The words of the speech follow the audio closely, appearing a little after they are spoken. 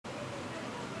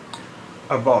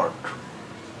ابارٹ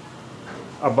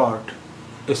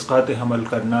اسقاط حمل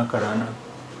کرنا، کرانا،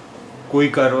 کوئی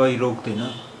کارروائی روک دینا،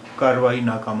 کارروائی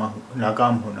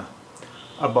ناکام ہونا.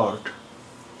 ابارٹ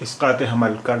اسقاط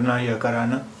حمل کرنا یا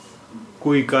کرانا،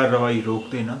 کوئی کارروائی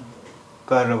روک دینا،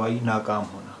 کارروائی ناکام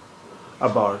ہونا.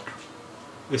 ابارٹ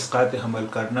اسقاط حمل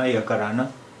کرنا یا کرانا،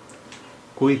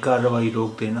 کوئی کارروائی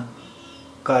روک دینا،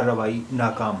 کارروائی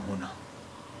ناکام ہونا.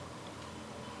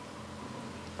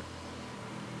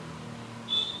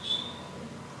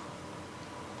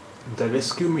 The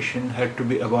rescue mission had to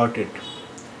be aborted.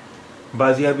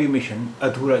 بازیابی mission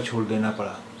ادھورا چھوڑ دینا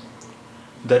پڑا.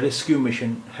 The rescue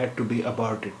mission had to be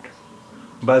aborted.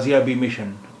 بازیابی mission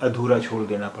ادھورا چھوڑ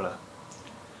دینا پڑا.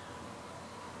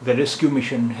 The rescue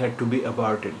mission had to be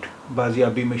aborted.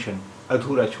 بازیابی mission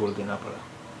ادھورا چھوڑ دینا پڑا.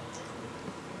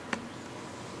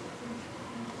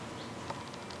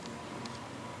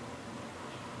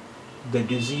 The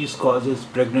disease causes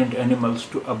pregnant animals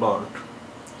to abort.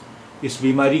 اس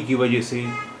بیماری کی وجہ سے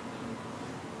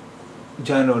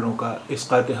جانوروں کا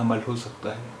اسقاط حمل ہو سکتا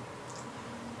ہے.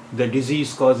 The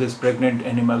disease causes pregnant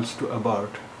animals to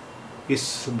abort. اس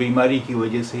بیماری کی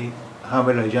وجہ سے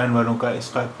حاملہ جانوروں کا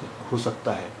اسقاط ہو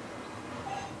سکتا ہے.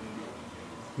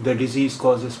 The disease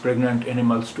causes pregnant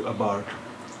animals to abort.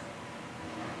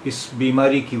 اس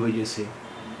بیماری کی وجہ سے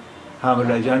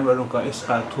حاملہ جانوروں کا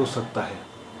اسقاط ہو سکتا ہے.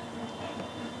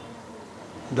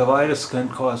 The virus can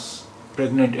cause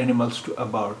pregnant animals to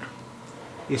abort.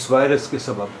 Us virus کے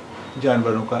سبب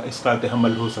جانوروں کا اسقاط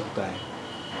حمل ہو سکتا ہے.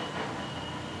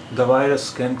 The virus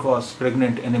can cause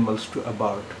pregnant animals to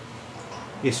abort.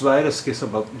 Us virus کے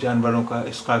سبب جانوروں کا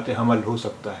اسقاط حمل ہو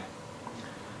سکتا ہے.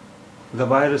 The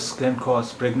virus can cause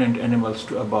pregnant animals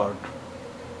to abort.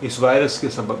 Us virus کے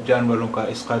سبب جانوروں کا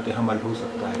اسقاط حمل ہو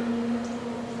سکتا ہے.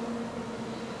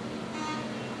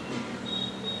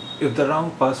 If the wrong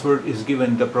password is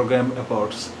given, the program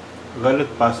aborts. غلط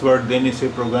پاسورڈ دینے سے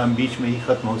پروگرام بیچ میں ہی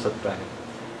ختم ہو سکتا ہے.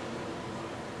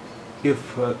 If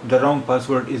the wrong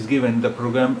password is given, the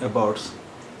program aborts.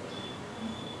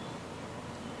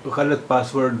 غلط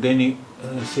پاسورڈ دینے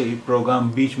سے پروگرام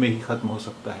بیچ میں ہی ختم ہو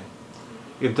سکتا ہے.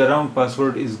 If the wrong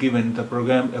password is given, the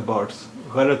program aborts.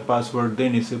 غلط پاسورڈ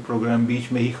دینے سے پروگرام بیچ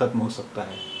میں ہی ختم ہو سکتا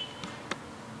ہے.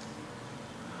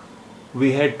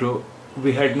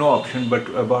 We had no option but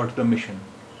to abort the mission.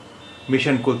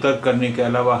 Mission کو ترک کرنے کے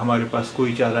علاوہ ہمارے پاس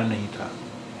کوئی چارہ نہیں تھا.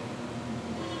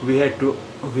 We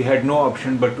had no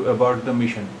option but to abort the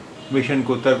mission. Mission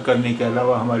کو ترک کرنے کے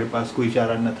علاوہ ہمارے پاس کوئی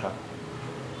چارہ نہ تھا.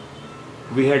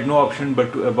 We had no option but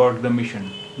to abort the mission.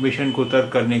 Mission کو ترک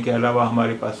کرنے کے علاوہ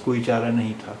ہمارے پاس کوئی چارہ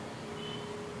نہیں تھا.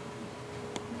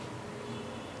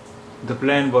 The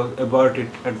plan was aborted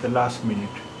at the last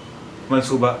minute.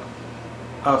 منصوبہ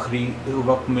آخری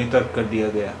وقت میں ترک کر دیا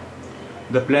گیا.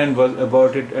 The plan was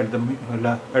aborted at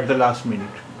the last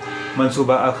minute.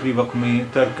 منصوبہ آخری وقت میں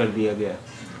ترک کر دیا گیا.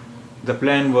 The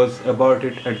plan was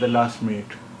aborted at the last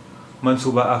minute.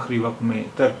 منصوبہ آخری وقت میں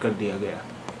ترک کر دیا گیا.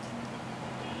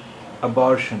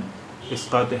 Abortion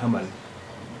اسقاط حمل.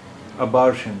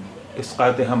 Abortion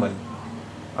اسقاط حمل.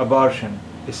 Abortion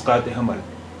اسقاط حمل.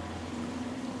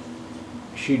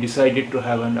 She decided to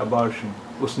have an abortion.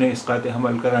 اس نے اسقاط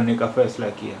حمل کرانے کا فیصلہ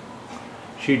کیا.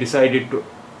 She decided to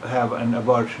have an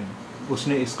abortion. اس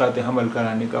نے اسقاط حمل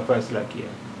کرانے کا فیصلہ کیا.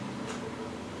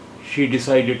 She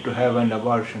decided to have an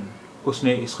abortion. اس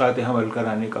نے اسقاط حمل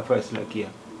کرانے کا فیصلہ کیا.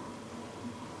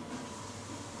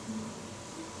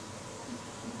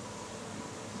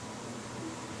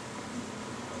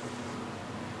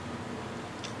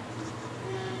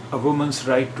 A woman's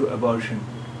right to abortion.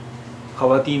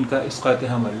 خواتین کا اسقاط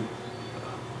حمل.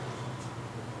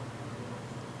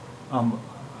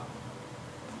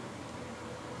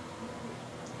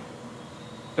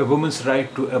 A woman's right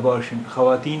to abortion.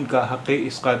 خواتین کا حق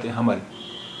اسقاط حمل.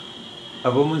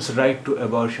 A woman's right to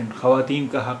abortion. خواتین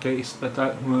کا حق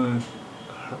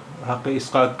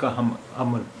اسقاط کا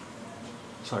عمل.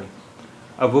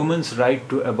 A woman's right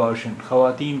to abortion.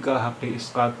 خواتین کا حق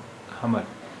اسقاط حمل.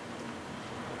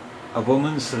 A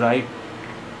woman's right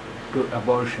to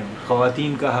abortion.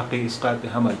 خواتین کا حق اسقاط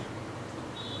حمل.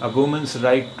 A woman's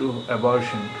right to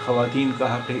abortion. خواتین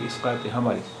کا حق اسقاط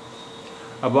حمل.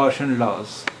 Abortion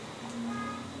laws.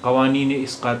 قوانین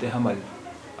اسقاط حمل.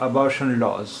 Abortion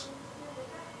laws.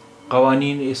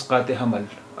 قوانین اسقاط حمل.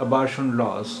 Abortion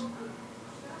laws.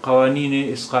 قوانین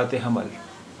اسقاط حمل.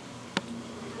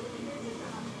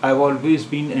 I've always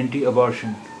been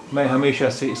anti-abortion. میں ہمیشہ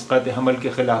سے اسقاط حمل کے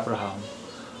خلاف رہا ہوں.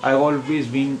 I've always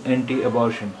been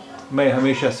anti-abortion. میں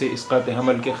ہمیشہ سے اسقاط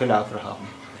حمل کے خلاف رہا ہوں.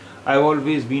 I've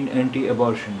always been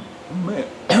anti-abortion.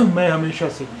 میں ہمیشہ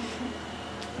سے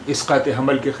اسقاط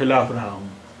حمل کے خلاف رہا ہوں.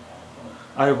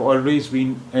 I have always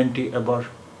been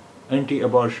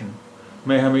anti-abortion.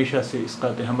 میں ہمیشہ سے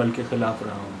اسقاط حمل کے خلاف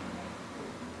رہا ہوں.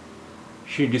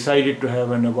 She decided to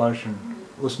have an abortion.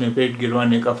 اس نے پیٹ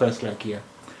گروانے کا فیصلہ کیا.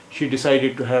 She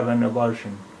decided to have an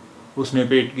abortion. اس نے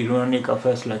پیٹ گروانے کا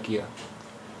فیصلہ کیا.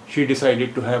 She decided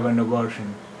to have an abortion.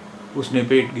 اس نے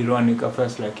پیٹ گروانے کا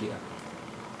فیصلہ کیا.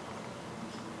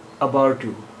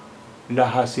 Abortive, لا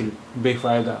حاصل، بے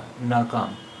فائدہ،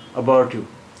 ناکام. Abortive,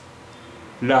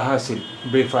 لا حاصل،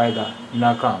 بے فائدہ،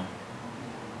 ناکام.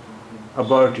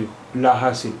 Abortive, لا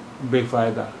حاصل، بے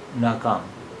فائدہ، ناکام.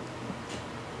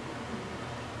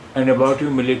 An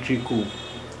abortive military coup.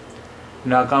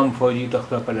 ناکام فوجی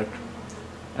تختہ پلٹ.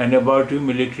 An abortive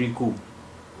military coup.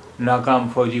 ناکام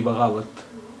فوجی بغاوت.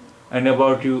 An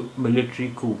abortive military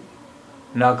coup.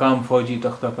 ناکام فوجی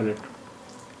تختہ پلٹ.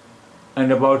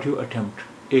 An abortive attempt.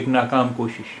 ایک ناکام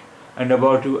کوشش. An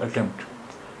abortive attempt.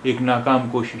 ایک ناکام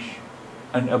کوشش.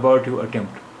 An abortive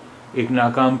attempt. ایک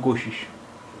ناکام کوشش.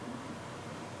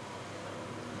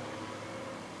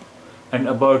 An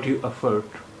abortive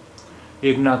effort.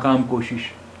 ایک ناکام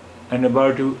کوشش. An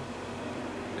abortive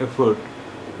effort.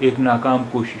 ایک ناکام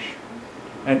کوشش.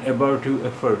 An abortive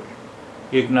effort.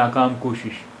 ایک ناکام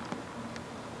کوشش.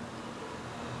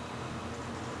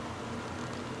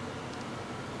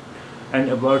 An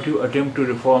abortive attempt to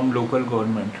reform local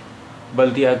government.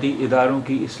 بلدیاتی اداروں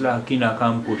کی اصلاح کی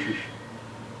ناکام کوشش.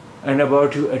 An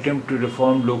abortive attempt to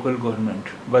reform local government.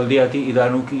 بلدیاتی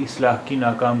اداروں کی اصلاح کی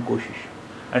ناکام کوشش.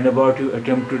 An abortive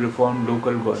attempt to reform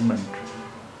local government.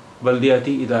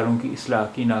 بلدیاتی اداروں کی اصلاح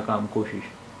کی ناکام کوشش.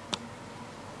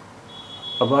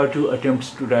 Abortive attempts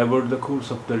to divert the course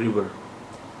of the river.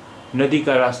 ندی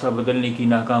کا راستہ بدلنے کی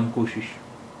ناکام کوشش.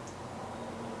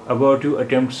 Abortive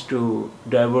attempts to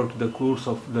divert the course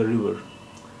of the river.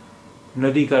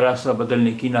 ندی کا راستہ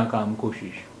بدلنے کی ناکام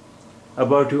کوشش.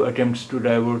 Abortive attempts to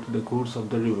divert the course of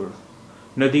the river.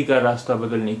 ندی کا راستہ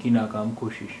بدلنے کی ناکام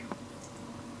کوشش.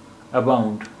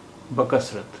 Abound,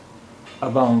 بکثرت.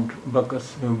 Abound,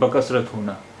 بکثرت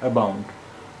ہونا. Abound,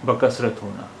 بکثرت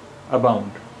ہونا.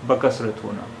 Abound, بکثرت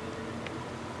ہونا.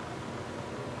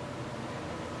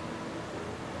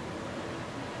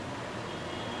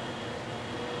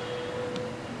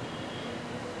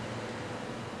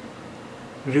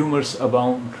 Rumors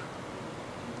abound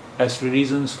as to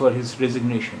reasons for his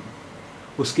resignation.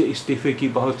 اس کے استعفے کی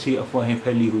بہت سی افواہیں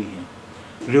پھیلی ہوئی ہیں.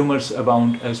 Rumors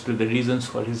abound as to the reasons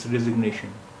for his resignation.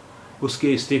 اس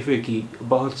کے استعفے کی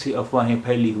بہت سی افواہیں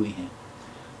پھیلی ہوئی ہیں.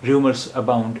 Rumors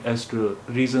abound as to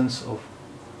reasons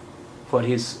for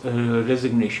his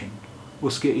resignation.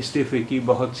 اس کے استعفے کی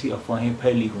بہت سی افواہیں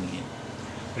پھیلی ہوئی ہیں.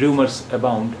 Rumors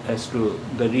abound as to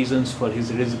the reasons for his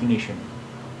resignation.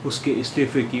 اس کے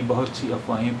استعفے کی بہت سی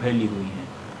افواہیں پھیلی ہوئی ہیں.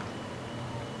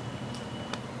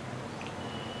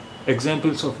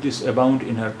 Examples of this abound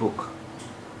in her book.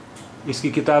 اس کی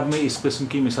کتاب میں اس قسم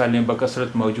کی مثالیں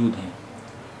بکثرت موجود ہیں.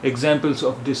 Examples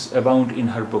of this abound in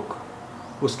her book.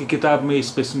 اس کی کتاب میں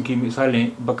اس قسم کی مثالیں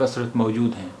بکثرت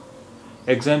موجود ہیں.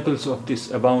 Examples of this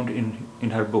abound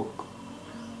in her book.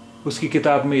 اس کی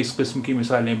کتاب میں اس قسم کی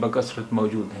مثالیں بکثرت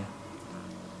موجود ہیں.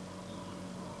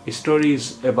 Stories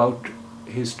about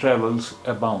his travels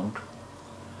abound.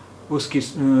 اس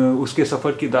کے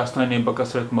سفر کی داستانیں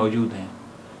بکثرت موجود ہیں.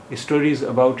 Stories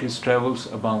about his travels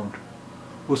abound.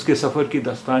 اس کے سفر کی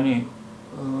داستانیں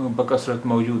بکثرت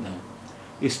موجود ہیں.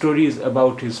 Stories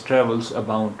about his travels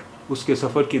abound. اس کے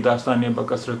سفر کی داستانیں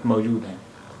بکثرت موجود ہیں.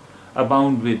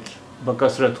 Abound with,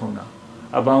 بکثرت ہونا.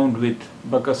 Abound with,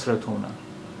 بکثرت ہونا.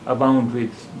 Abound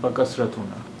with, بکثرت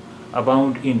ہونا.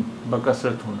 Abound in,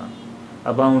 بکثرت ہونا.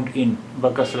 Abound in,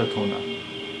 بکثرت ہونا.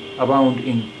 Abound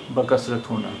in, بکثرت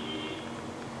ہونا.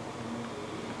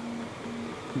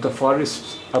 The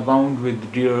forests abound with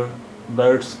deer,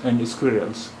 birds and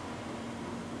squirrels.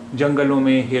 جنگلوں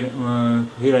میں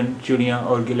ہرن، چڑیاں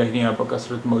اور گلہریاں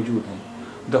بکثرت موجود ہیں.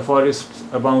 The forests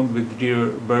abound with deer,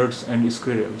 birds and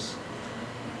squirrels.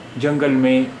 جنگل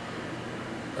میں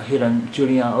ہرن،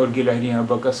 چڑیاں اور گلہریاں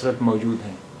بکثرت موجود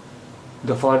ہیں.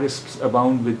 The forests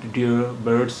abound with deer,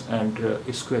 birds and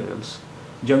squirrels.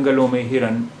 جنگلوں میں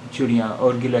ہرن، چڑیاں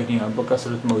اور گلہریاں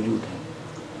بکثرت موجود ہیں.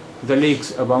 The lakes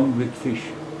abound with fish.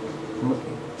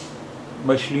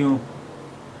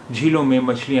 جھیلوں میں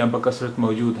مچھلیاں بکثرت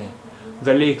موجود ہیں.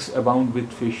 The lakes abound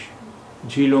with fish.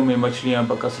 جھیلوں میں مچھلیاں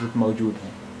بکثرت موجود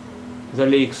ہیں. The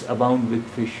lakes abound with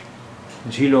fish.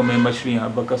 جھیلوں میں مچھلیاں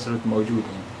بکثرت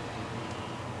موجود ہیں.